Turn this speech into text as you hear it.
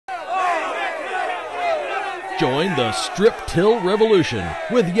Join the strip till revolution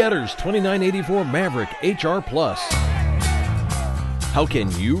with Yetter's 2984 Maverick HR Plus. How can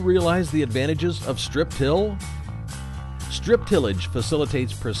you realize the advantages of strip till? Strip tillage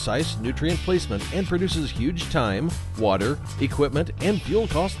facilitates precise nutrient placement and produces huge time, water, equipment, and fuel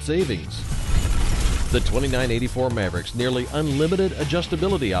cost savings. The 2984 Maverick's nearly unlimited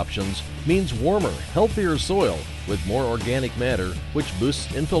adjustability options means warmer, healthier soil with more organic matter, which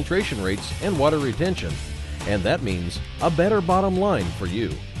boosts infiltration rates and water retention. And that means a better bottom line for you.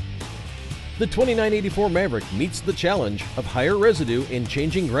 The 2984 Maverick meets the challenge of higher residue in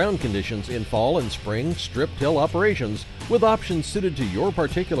changing ground conditions in fall and spring strip till operations with options suited to your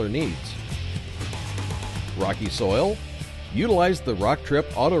particular needs. Rocky soil? Utilize the Rock Trip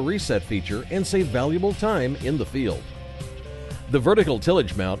Auto Reset feature and save valuable time in the field. The vertical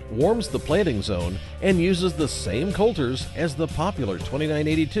tillage mount warms the planting zone and uses the same coulters as the popular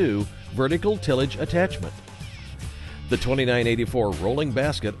 2982 vertical tillage attachment. The 2984 rolling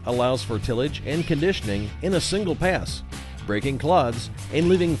basket allows for tillage and conditioning in a single pass, breaking clods and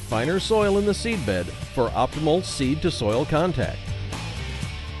leaving finer soil in the seedbed for optimal seed-to-soil contact.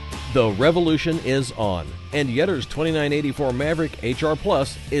 The revolution is on, and Yetter's 2984 Maverick HR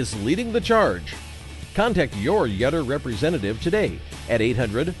Plus is leading the charge. Contact your Yetter representative today at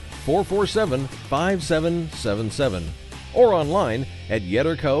 800-447-5777 or online at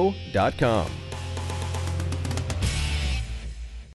yetterco.com.